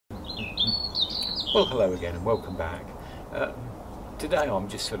Well, hello again and welcome back. Today I'm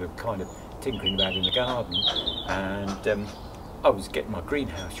just sort of kind of tinkering about in the garden, and I was getting my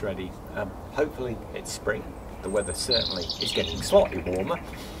greenhouse ready. Hopefully it's spring. The weather certainly is getting slightly warmer,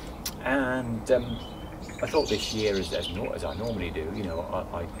 and I thought this year, as I normally do, you know,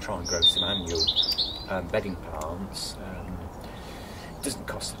 I try and grow some annual bedding plants. It doesn't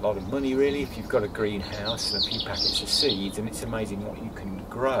cost a lot of money really if you've got a greenhouse and a few packets of seeds, and it's amazing what you can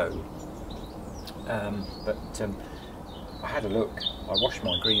grow. But I had a look. I washed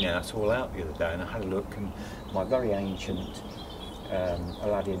my greenhouse all out the other day, and I had a look, and my very ancient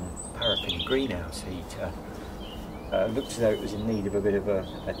Aladdin Paraffin greenhouse heater looked as though it was in need of a bit of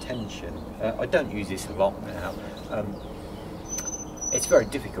attention. I don't use this a lot now. It's very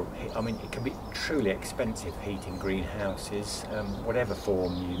difficult. I mean, it can be truly expensive heating greenhouses, whatever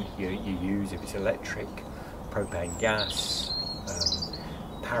form you use, if it's electric, propane gas,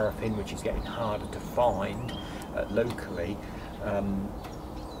 paraffin, which is getting harder to find locally.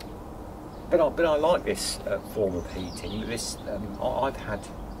 But I like this form of heating. This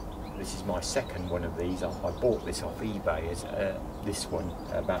is my second one of these. I bought this off eBay as this one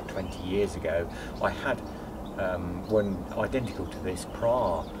about 20 years ago. I had one identical to this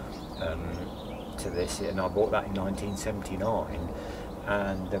prior to this, and I bought that in 1979.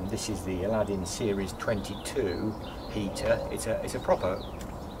 And this is the Aladdin Series 22 heater. It's a proper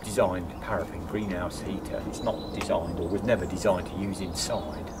designed paraffin greenhouse heater. It's not designed, or was never designed to use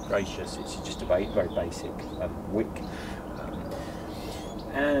inside. Gracious, it's just a very basic wick.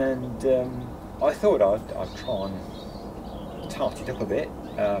 I thought I'd try and tart it up a bit,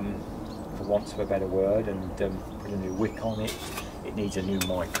 for want of a better word, and put a new wick on it. It needs a new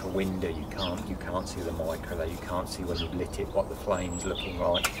micro window. You can't see the micro there. You can't see when you've lit it what the flame's looking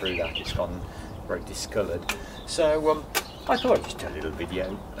like through that. It's gone very discoloured. So I thought I'd just do a little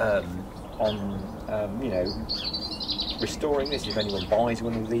video on you know, restoring this. If anyone buys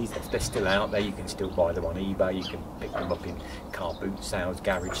one of these, they're still out there. You can still buy them on eBay. You can pick them up in car boot sales,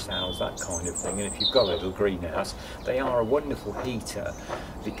 garage sales, that kind of thing. And if you've got a little greenhouse, they are a wonderful heater,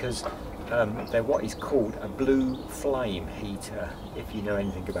 because they're what is called a blue flame heater. If you know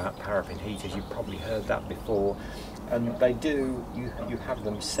anything about paraffin heaters, you've probably heard that before. And they do, you have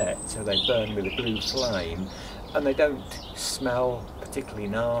them set so they burn with a blue flame, and they don't smell particularly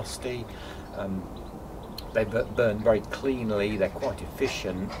nasty. They burn very cleanly. They're quite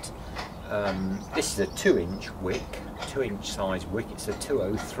efficient. This is a 2-inch wick, 2-inch size wick. It's a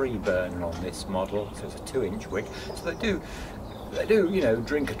 203 burner on this model, so it's a 2-inch wick. So they do, you know,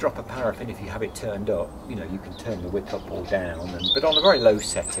 drink a drop of paraffin if you have it turned up. You know, you can turn the wick up or down, but on a very low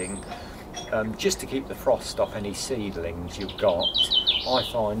setting, just to keep the frost off any seedlings you've got. I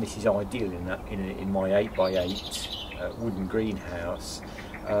find this is ideal in my 8x8 wooden greenhouse.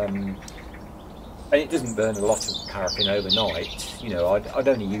 And it doesn't burn a lot of paraffin overnight. You know, I'd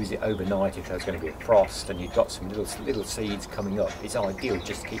only use it overnight if there's going to be a frost and you've got some little seeds coming up. It's ideal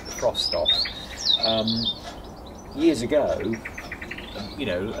just to keep the frost off. Years ago, you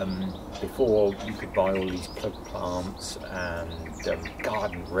know, before you could buy all these plug plants and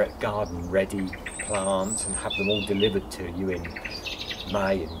garden ready plants and have them all delivered to you in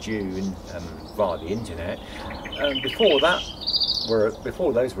May and June via the internet.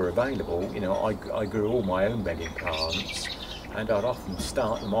 Before those were available, you know, I grew all my own bedding plants, and I'd often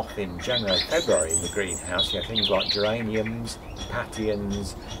start them off in January, February in the greenhouse. You know, things like geraniums,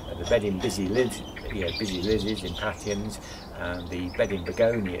 impatiens, the bedding busy lizzies, impatiens, and the bedding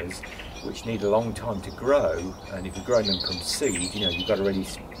begonias, which need a long time to grow. And if you're growing them from seed, you know, you've got to really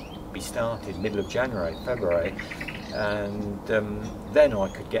be started middle of January, February. And then I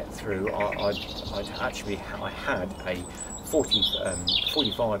could get through. I had a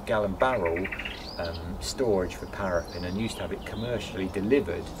 45 gallon barrel storage for paraffin, and used to have it commercially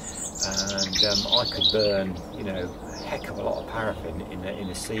delivered, and I could burn, you know, a heck of a lot of paraffin in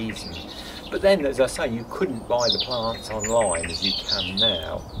a season. But then, as I say, you couldn't buy the plants online as you can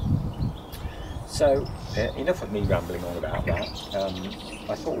now. So enough of me rambling on about that.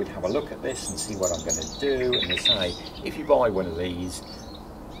 I thought we'd have a look at this and see what I'm going to do. And as I say, if you buy one of these,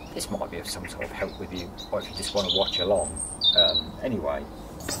 this might be of some sort of help with you, or if you just want to watch along. Anyway,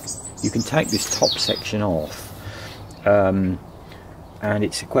 you can take this top section off, and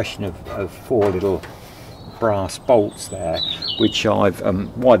it's a question of 4 little brass bolts there, which I've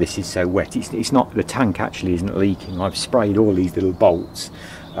why this is so wet, it's not, the tank actually isn't leaking. I've sprayed all these little bolts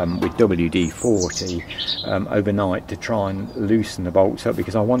with WD-40 overnight to try and loosen the bolts up,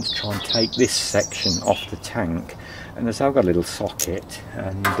 because I want to try and take this section off the tank. And so I've got a little socket,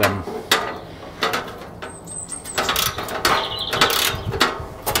 and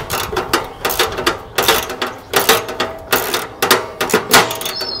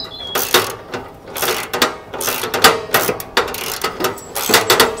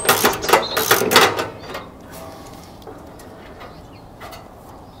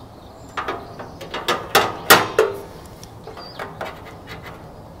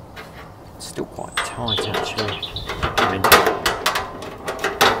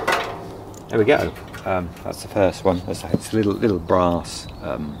there we go. That's the first one. It's a little brass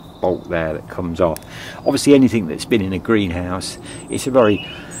bolt there that comes off. Obviously anything that's been in a greenhouse, it's a very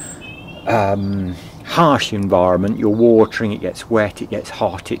harsh environment. You're watering, it gets wet, it gets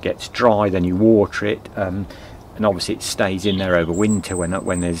hot, it gets dry, then you water it, and obviously it stays in there over winter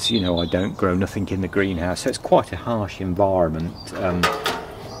when there's, you know, I don't grow nothing in the greenhouse, so it's quite a harsh environment.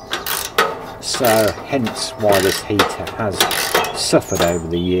 So hence why this heater has suffered over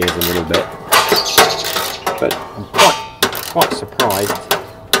the years a little bit, but I'm quite surprised.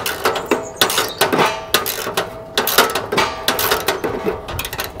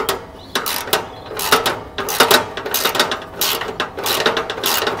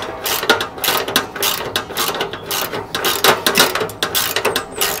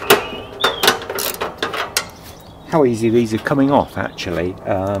 How easy these are coming off, actually,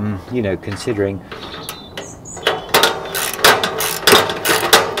 you know, considering.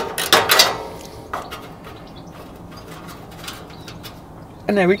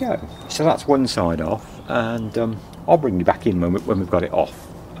 And there we go. So that's one side off, and I'll bring you back in when we've got it off.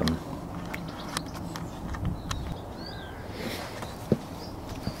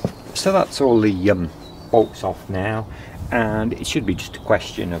 So that's all the bolts off now, and it should be just a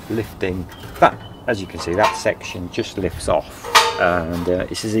question of lifting that. As you can see, that section just lifts off, and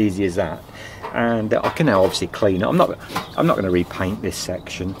it's as easy as that. And I can now obviously clean it. I'm not going to repaint this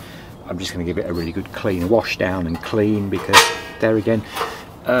section. I'm just going to give it a really good clean wash down and clean, because there again,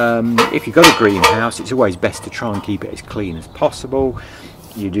 if you've got a greenhouse, it's always best to try and keep it as clean as possible.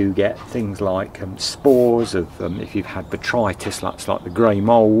 You do get things like spores of, if you've had botrytis, that's like the grey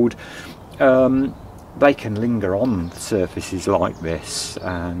mould. They can linger on surfaces like this,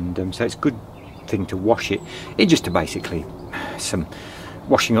 and so it's good thing to wash it in just to basically some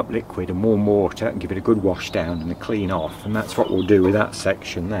washing up liquid and warm water and give it a good wash down and a clean off, and that's what we'll do with that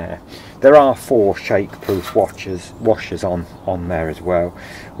section there. There are 4 shake proof washers on there as well,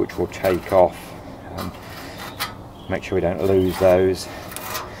 which we'll take off, make sure we don't lose those,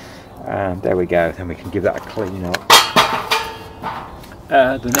 and there we go. Then we can give that a clean up.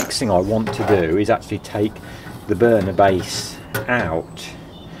 The next thing I want to do is actually take the burner base out.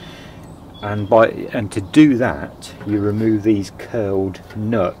 And to do that, you remove these curled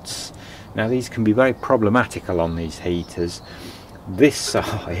nuts. Now these can be very problematical on these heaters. This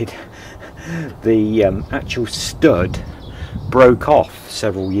side, the actual stud broke off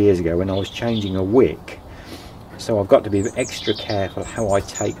several years ago when I was changing a wick. So I've got to be extra careful how I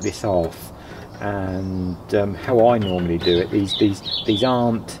take this off, and how I normally do it. These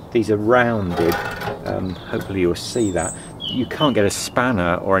are rounded. Hopefully you'll see that. You can't get a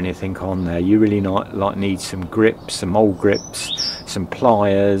spanner or anything on there. You really need some grips, some old grips, some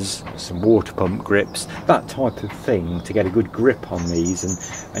pliers, some water pump grips, that type of thing to get a good grip on these.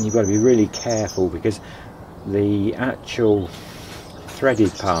 And you've got to be really careful, because the actual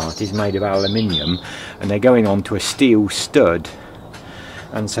threaded part is made of aluminium, and they're going onto a steel stud,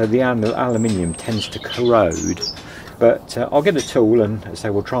 and so the aluminium tends to corrode. But I'll get a tool and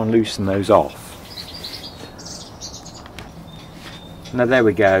so we'll try and loosen those off. Now there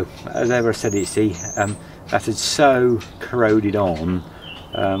we go. As ever I said, you see, that had so corroded on.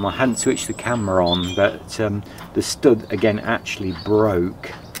 I hadn't switched the camera on, but the stud again actually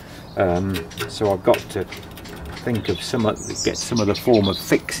broke. So I've got to think of get some other form of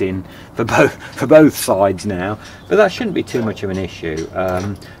fixing for both sides now. But that shouldn't be too much of an issue.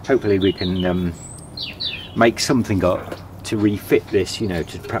 Hopefully we can make something up to refit this, you know,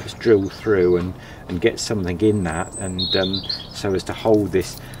 to perhaps drill through and get something in that, and so as to hold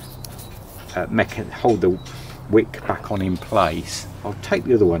this hold the wick back on in place. I'll take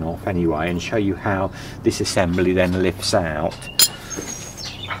the other one off anyway and show you how this assembly then lifts out.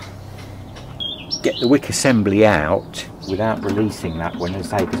 Get the wick assembly out without releasing that one,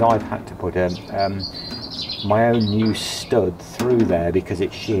 as I say, because I've had to put my own new stud through there because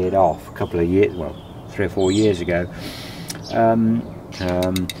it sheared off a couple of years, well, 3 or 4 years ago.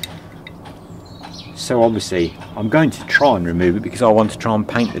 So obviously I'm going to try and remove it because I want to try and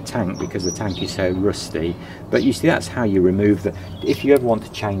paint the tank, because the tank is so rusty. But you see, that's how you remove if you ever want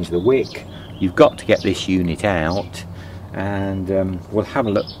to change the wick, you've got to get this unit out, and we'll have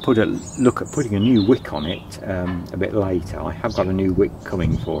a look at putting a new wick on it a bit later. I have got a new wick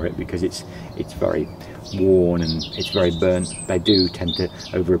coming for it because it's very worn and it's very burnt. They do tend to,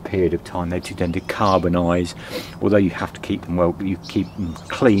 over a period of time, they do tend to carbonise. Although you have to keep them you keep them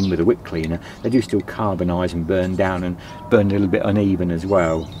clean with a wick cleaner, they do still carbonise and burn down and burn a little bit uneven as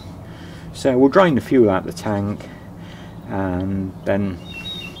well. So we'll drain the fuel out of the tank and then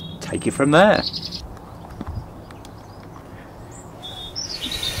take it from there.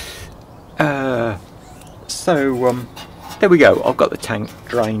 So there we go. I've got the tank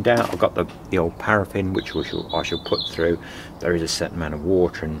drained out. I've got the old paraffin, which I shall put through. There is a certain amount of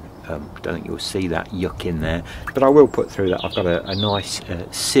water, and I don't think you'll see that yuck in there, but I will put through that. I've got a nice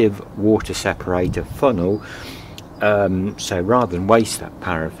sieve water separator funnel, so rather than waste that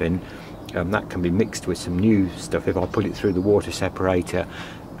paraffin, that can be mixed with some new stuff. If I put it through the water separator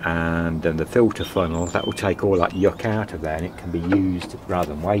and then the filter funnel, that will take all that yuck out of there, and it can be used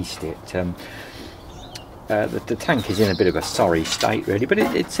rather than waste it. The tank is in a bit of a sorry state really, but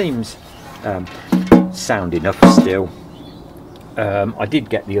it seems sound enough still. I did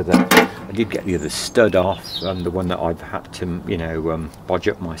get the other stud off, the one that I've had to, you know, bodge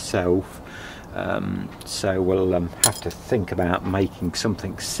up myself. So we'll have to think about making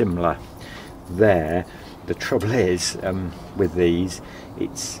something similar there. The trouble is with these,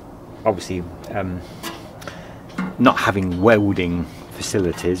 it's obviously not having welding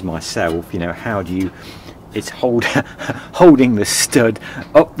facilities myself. You know, how do you? It's holding the stud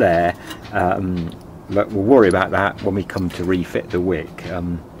up there. But we'll worry about that when we come to refit the wick.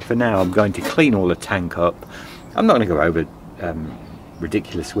 For now, I'm going to clean all the tank up. I'm not going to go over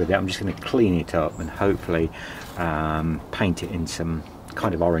ridiculous with it. I'm just going to clean it up and hopefully paint it in some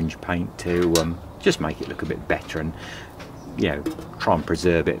kind of orange paint to just make it look a bit better, and you know, try and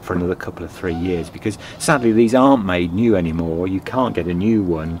preserve it for another couple of 3 years, because sadly these aren't made new anymore. You can't get a new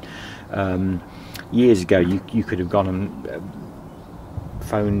one. Years ago you could have gone and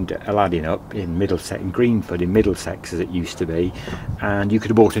phoned Aladdin up in Middlesex, in Greenford in Middlesex as it used to be, and you could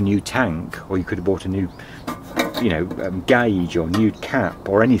have bought a new tank, or you could have bought a new, you know, gauge or new cap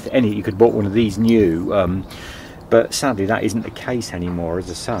or anything. You could have bought one of these new, but sadly that isn't the case anymore, as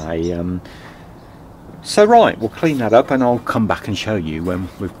I say. So right, we'll clean that up and I'll come back and show you when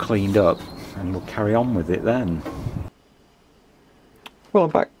we've cleaned up, and we'll carry on with it then. Well, I'm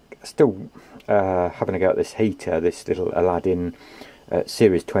back still having a go at this heater, this little Aladdin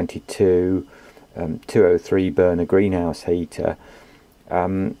Series 22 203 burner greenhouse heater,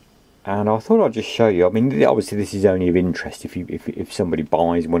 and I thought I'd just show you. I mean, obviously this is only of interest if somebody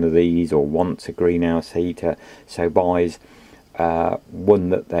buys one of these or wants a greenhouse heater, so buys one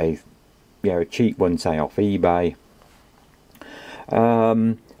that they, you know, a cheap one, say off eBay. I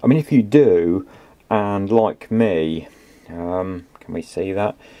mean, if you do, and like me, can we see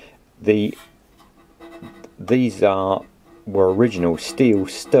that? These were original steel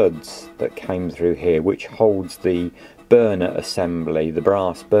studs that came through here, which holds the burner assembly, the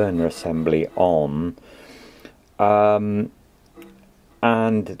brass burner assembly on, and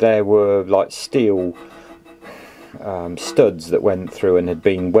there were like steel studs that went through and had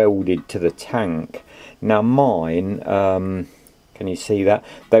been welded to the tank. Now mine, can you see that?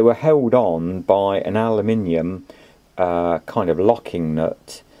 They were held on by an aluminium kind of locking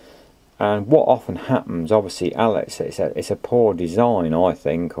nut. And what often happens, obviously, Alex, it's a poor design, I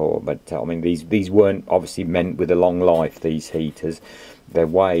think, but I mean, these weren't obviously meant with a long life, these heaters. They're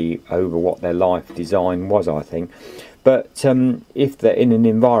way over what their life design was, I think. But if they're in an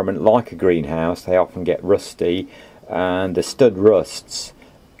environment like a greenhouse, they often get rusty, and the stud rusts,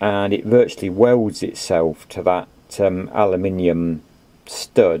 and it virtually welds itself to that aluminium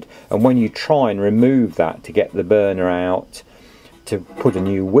stud. And when you try and remove that to get the burner out, to put a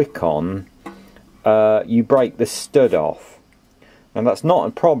new wick on, you break the stud off, and that's not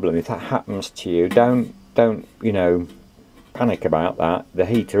a problem if that happens to you. Don't you know, panic about that. The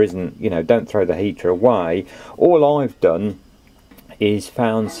heater isn't, you know, don't throw the heater away. All I've done is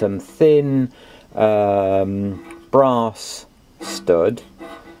found some thin brass stud,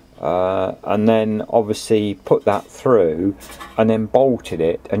 and then obviously put that through and then bolted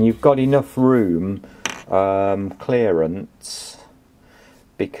it, and you've got enough room, clearance,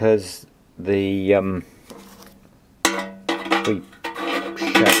 because the we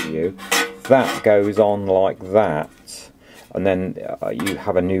show you, that goes on like that, and then you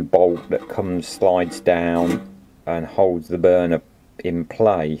have a new bolt that slides down and holds the burner in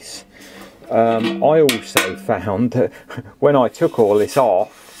place. I also found that when I took all this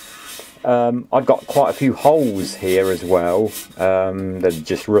off, I've got quite a few holes here as well that had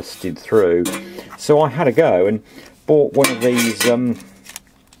just rusted through, so I had a go and bought one of these.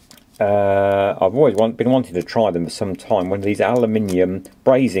 I've always been wanting to try them for some time. One of these aluminium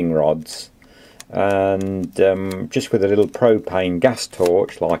brazing rods, and just with a little propane gas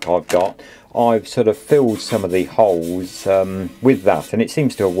torch like I've got, I've sort of filled some of the holes with that, and it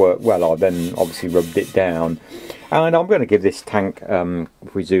seems to have worked well. I then obviously rubbed it down, and I'm going to give this tank,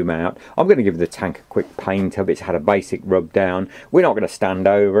 if we zoom out, I'm going to give the tank a quick paint up. It's had a basic rub down. We're not going to stand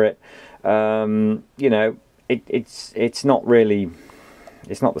over it. You know, it's not really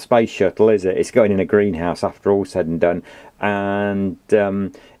it's not the space shuttle, is it? It's going in a greenhouse after all said and done, and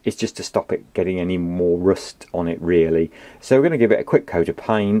it's just to stop it getting any more rust on it, really. So we're going to give it a quick coat of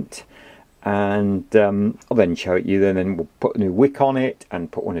paint, and I'll then show it you. Then we'll put a new wick on it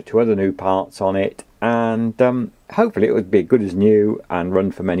and put 1 or 2 other new parts on it, and hopefully it would be good as new and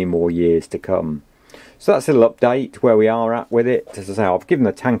run for many more years to come. So that's a little update where we are at with it. As I say, I've given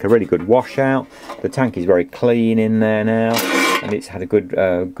the tank a really good washout. The tank is very clean in there now, and it's had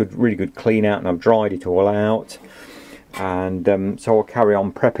a really good clean out, and I've dried it all out. And so I'll carry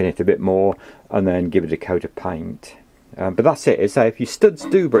on prepping it a bit more and then give it a coat of paint. But that's it. So if your studs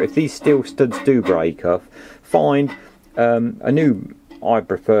do break, if these steel studs do break off, find a new. I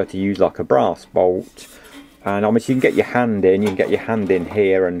prefer to use like a brass bolt, and obviously you can get your hand in. You can get your hand in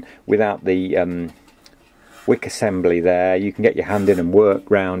here, and without the wick assembly there, you can get your hand in and work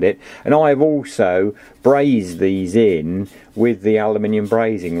round it. And I've also brazed these in with the aluminium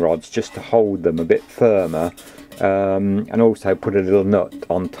brazing rods just to hold them a bit firmer, and also put a little nut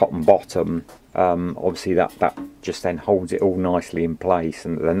on top and bottom. Obviously that just then holds it all nicely in place,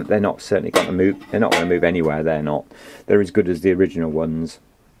 and they're not certainly going to move. They're not going to move anywhere. They're not. They're as good as the original ones.